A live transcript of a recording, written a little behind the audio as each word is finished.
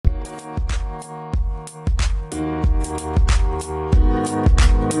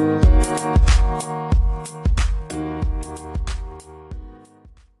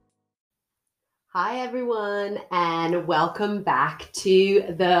and welcome back to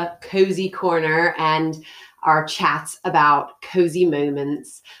the Cozy Corner and our chats about cozy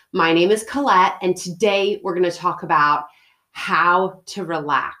moments. My name is Colette, and today we're going to talk about how to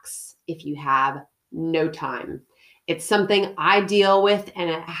relax if you have no time. It's something I deal with and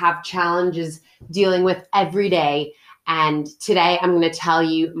I have challenges dealing with every day. And today I'm going to tell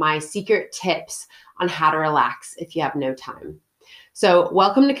you my secret tips on how to relax if you have no time. So,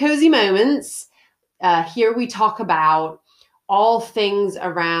 welcome to Cozy Moments. Here we talk about all things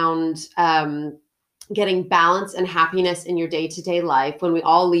around getting balance and happiness in your day-to-day life when we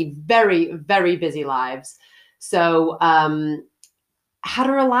all lead very, very busy lives. So, how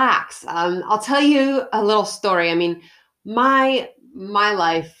to relax. I'll tell you a little story. I mean, my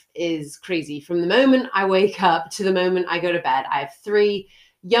life is crazy. From the moment I wake up to the moment I go to bed, I have 3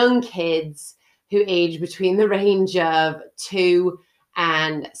 young kids who age between the range of 2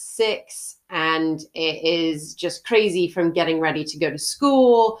 and 6. And it is just crazy from getting ready to go to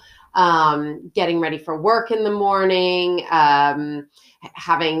school, getting ready for work in the morning,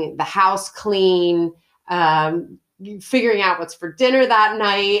 having the house clean, figuring out what's for dinner that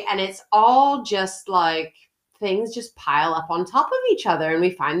night. And it's all just like things just pile up on top of each other and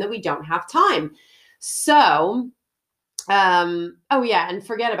we find that we don't have time. So, oh yeah, and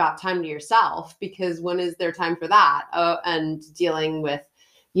forget about time to yourself, because when is there time for that? And dealing with,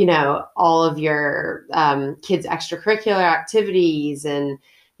 all of your kids' extracurricular activities and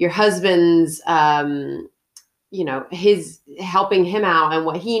your husband's, his helping him out and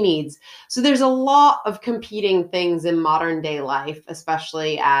what he needs. So there's a lot of competing things in modern day life,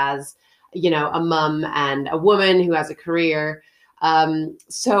 especially as, a mom and a woman who has a career.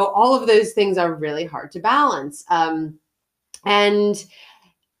 So all of those things are really hard to balance. And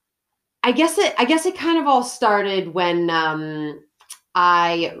I guess it kind of all started when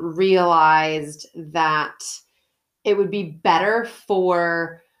I realized that it would be better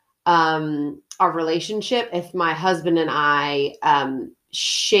for our relationship if my husband and I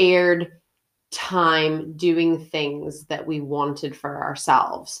shared time doing things that we wanted for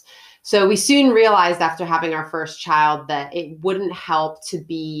ourselves. So we soon realized after having our first child that it wouldn't help to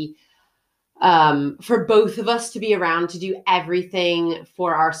be for both of us to be around to do everything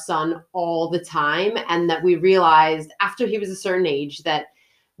for our son all the time. And that we realized after he was a certain age that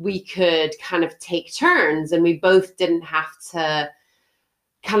we could kind of take turns and we both didn't have to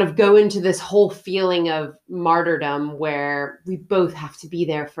kind of go into this whole feeling of martyrdom where we both have to be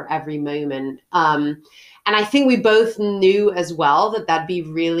there for every moment. And I think we both knew as well that that'd be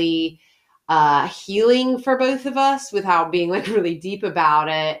really healing for both of us without being like really deep about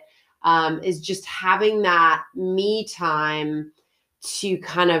it. Is just having that me time to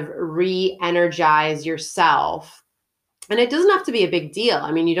kind of re-energize yourself. And it doesn't have to be a big deal.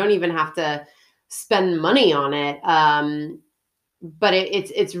 I mean, you don't even have to spend money on it. But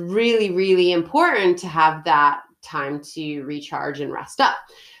it's really, really important to have that time to recharge and rest up.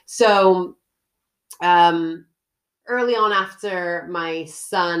 So early on after my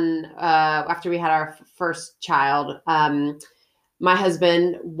son, after we had our first child, my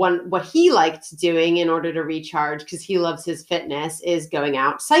husband, what he liked doing in order to recharge, because he loves his fitness, is going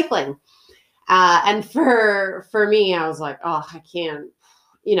out cycling. And for me, I was like, oh, I can't,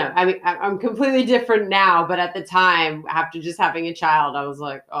 I mean, I'm completely different now. But at the time, after just having a child, I was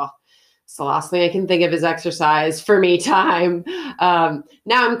like, oh, it's the last thing I can think of is exercise for me time. Now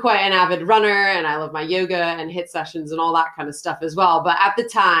I'm quite an avid runner and I love my yoga and HIIT sessions and all that kind of stuff as well. But at the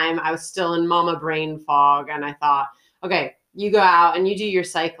time, I was still in mama brain fog and I thought, okay, you go out and you do your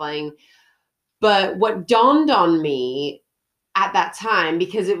cycling. But what dawned on me at that time,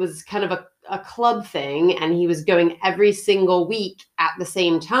 because it was kind of a club thing and he was going every single week at the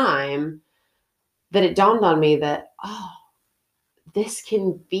same time, that it dawned on me that, oh, this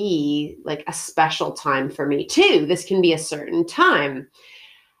can be like a special time for me too. This can be a certain time.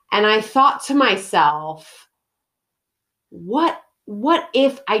 And I thought to myself, what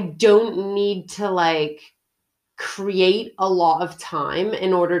if I don't need to like create a lot of time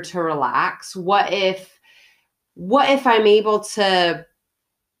in order to relax? What if I'm able to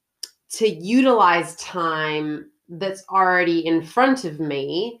utilize time that's already in front of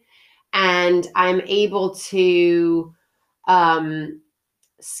me and I'm able to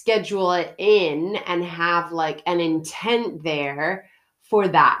schedule it in and have like an intent there for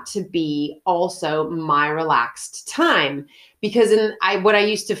that to be also my relaxed time? Because what I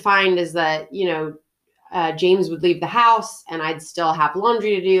used to find is that, James would leave the house and I'd still have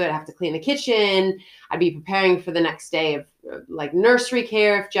laundry to do. I'd have to clean the kitchen. I'd be preparing for the next day of like nursery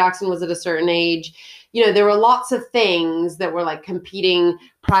care if Jackson was at a certain age. There were lots of things that were like competing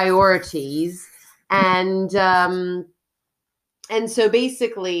priorities. And so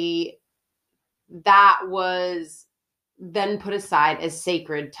basically that was then put aside as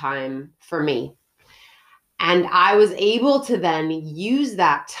sacred time for me. And I was able to then use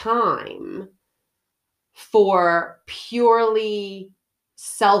that time for purely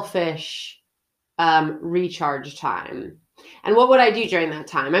selfish recharge time. And what would I do during that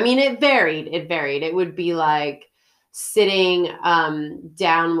time? I mean, it varied. It would be like sitting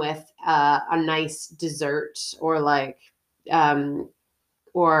down with a nice dessert, or like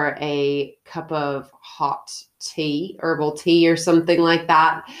or a cup of hot tea, herbal tea or something like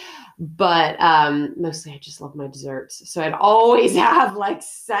that. But mostly I just love my desserts. So I'd always have like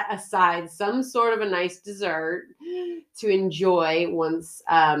set aside some sort of a nice dessert to enjoy once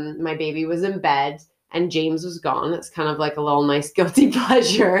my baby was in bed and James was gone. It's kind of like a little nice guilty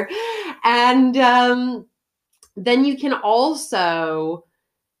pleasure. And then you can also,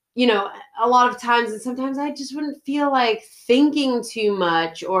 you know, a lot of times, and sometimes I just wouldn't feel like thinking too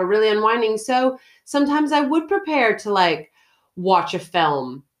much or really unwinding. So sometimes I would prepare to like watch a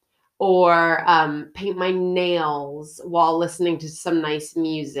film or paint my nails while listening to some nice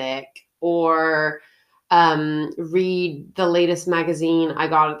music, or read the latest magazine I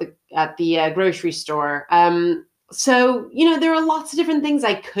got at the grocery store. So, you know, there are lots of different things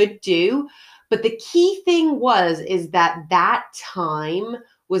I could do, but the key thing is that time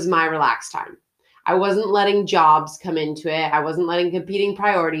was my relaxed time. I wasn't letting jobs come into it. I wasn't letting competing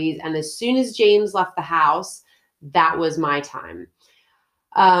priorities. And as soon as James left the house, that was my time.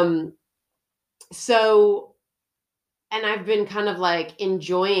 So, and I've been kind of like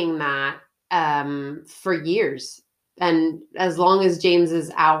enjoying that for years. And as long as James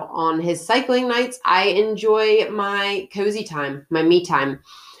is out on his cycling nights, I enjoy my cozy time, my me time.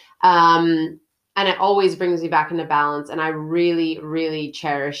 And it always brings me back into balance. And I really, really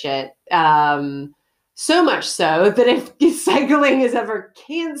cherish it. So much so that if cycling is ever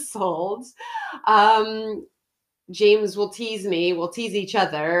canceled, James will tease me, we'll tease each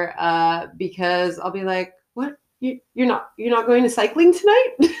other, because I'll be like, what? You're not going to cycling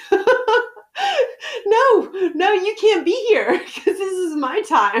tonight? No, you can't be here because this is my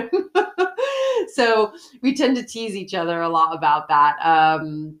time. So we tend to tease each other a lot about that.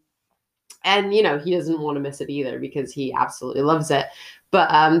 And, you know, he doesn't want to miss it either because he absolutely loves it.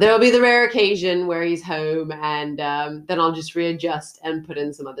 But there'll be the rare occasion where he's home, and then I'll just readjust and put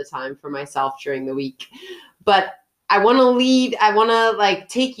in some other time for myself during the week. But I want to like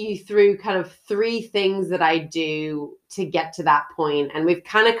take you through kind of 3 things that I do to get to that point. And we've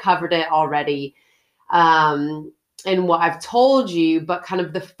kind of covered it already in what I've told you, but kind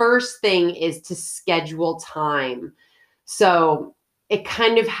of the first thing is to schedule time. So it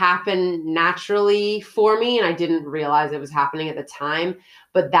kind of happened naturally for me, and I didn't realize it was happening at the time,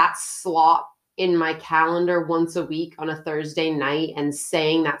 but that slot in my calendar once a week on a Thursday night and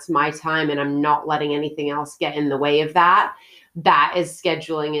saying that's my time and I'm not letting anything else get in the way of that, that is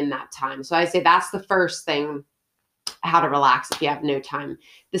scheduling in that time. So I say that's the first thing, how to relax if you have no time.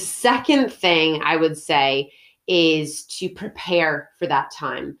 The second thing I would say is to prepare for that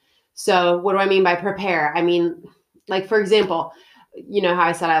time. So what do I mean by prepare? I mean, like, for example, you know how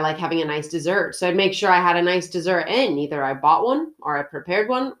I said I like having a nice dessert. So I'd make sure I had a nice dessert in. Either I bought one or I prepared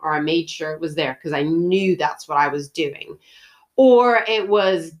one or I made sure it was there because I knew that's what I was doing. Or it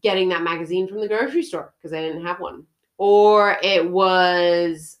was getting that magazine from the grocery store because I didn't have one. Or it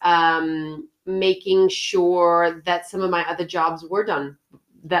was making sure that some of my other jobs were done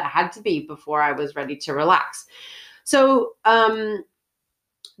that had to be before I was ready to relax. So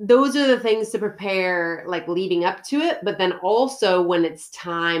those are the things to prepare, like leading up to it, but then also when it's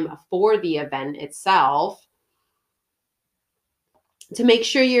time for the event itself, to make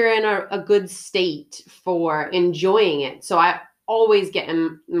sure you're in a good state for enjoying it. So I always get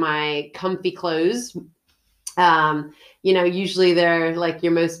in my comfy clothes. You know, usually they're like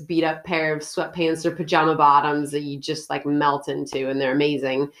your most beat up pair of sweatpants or pajama bottoms that you just like melt into, and they're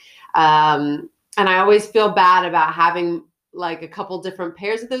amazing. And I always feel bad about having like a couple different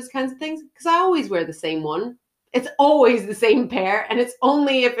pairs of those kinds of things because I always wear the same one. It's always the same pair, and it's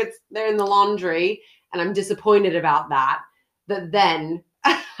only if they're in the laundry and I'm disappointed about that then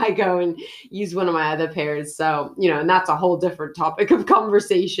I go and use one of my other pairs. So, you know, and that's a whole different topic of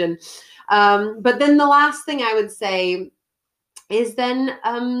conversation. But then the last thing I would say is then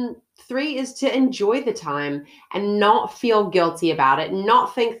 3 is to enjoy the time and not feel guilty about it,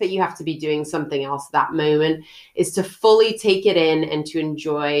 not think that you have to be doing something else at that moment, is to fully take it in and to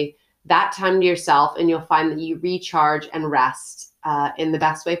enjoy that time to yourself. And you'll find that you recharge and rest in the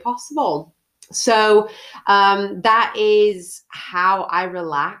best way possible. So that is how I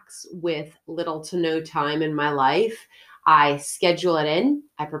relax with little to no time in my life. I schedule it in,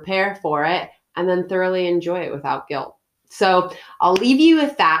 I prepare for it, and then thoroughly enjoy it without guilt. So I'll leave you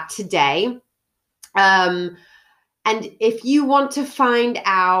with that today. And if you want to find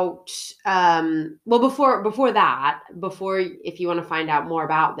out, if you want to find out more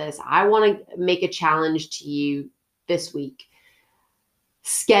about this, I want to make a challenge to you this week.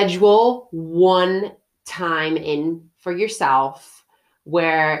 Schedule one time in for yourself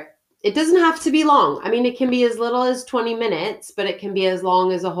where it doesn't have to be long. I mean, it can be as little as 20 minutes, but it can be as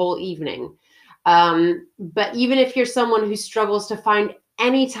long as a whole evening. But even if you're someone who struggles to find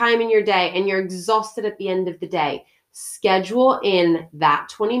any time in your day and you're exhausted at the end of the day, schedule in that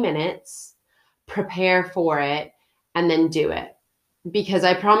 20 minutes, prepare for it, and then do it. Because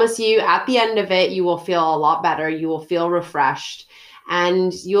I promise you, at the end of it, you will feel a lot better. You will feel refreshed,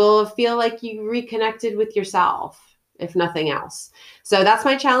 and you'll feel like you reconnected with yourself, if nothing else. So that's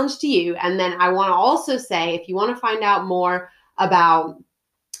my challenge to you. And then I want to also say, if you want to find out more about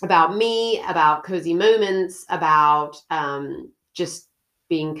me, about cozy moments, about just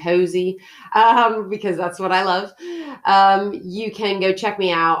being cozy, because that's what I love, you can go check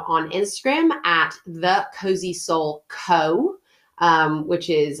me out on Instagram at The Cozy Soul Co., which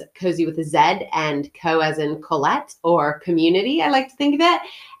is cozy with a Z and co as in Colette, or community, I like to think of it.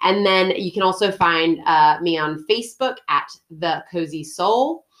 And then you can also find me on Facebook at The Cozy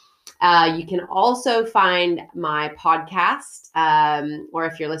Soul. You can also find my podcast, or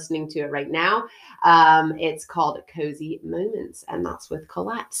if you're listening to it right now, it's called Cozy Moments, and that's with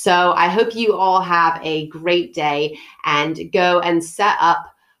Colette. So I hope you all have a great day, and go and set up,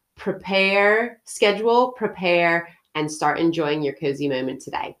 schedule, prepare, and start enjoying your cozy moment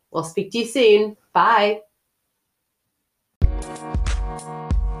today. We'll speak to you soon. Bye.